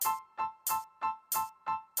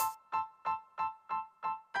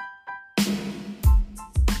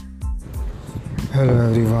Hello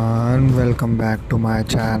everyone, welcome back to my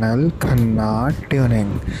channel Khanna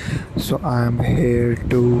Tuning. So I am here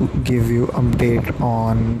to give you update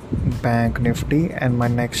on Bank Nifty, and my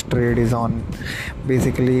next trade is on.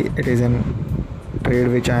 Basically, it is an trade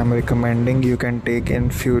which I am recommending. You can take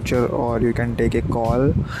in future or you can take a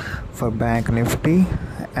call for Bank Nifty,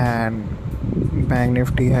 and Bank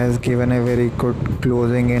Nifty has given a very good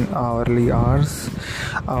closing in hourly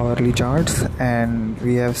charts, and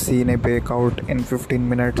we have seen a breakout in 15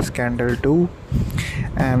 minutes candle too.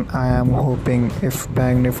 And I am hoping if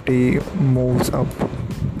Bank Nifty moves up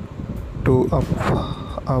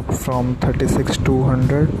from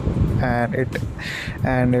 36,200,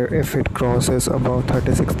 and if it crosses above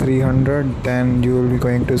 36,300, then you will be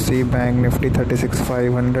going to see Bank Nifty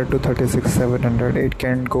 36,500 to 36,700. It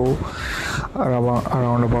can go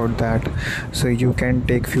around about that, so you can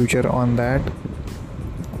take future on that.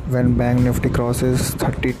 When Bank Nifty crosses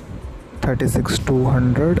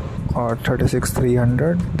 36,200 or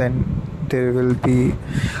 36,300, then there will be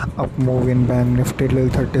up move in Bank Nifty till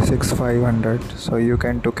 36,500, so you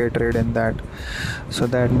can take a trade in that. So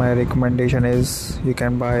that my recommendation is you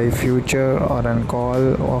can buy future or a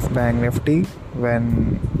call of Bank Nifty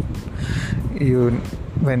when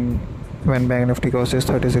Bank Nifty crosses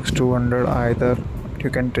 36,200. Either you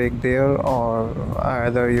can take there, or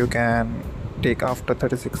either you can take after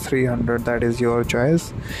 36,300. That is your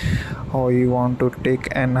choice, how you want to take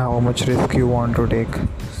and how much risk you want to take.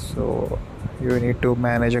 So you need to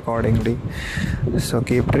manage accordingly. So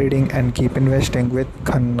keep trading and keep investing with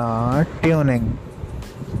Khanna Tuning.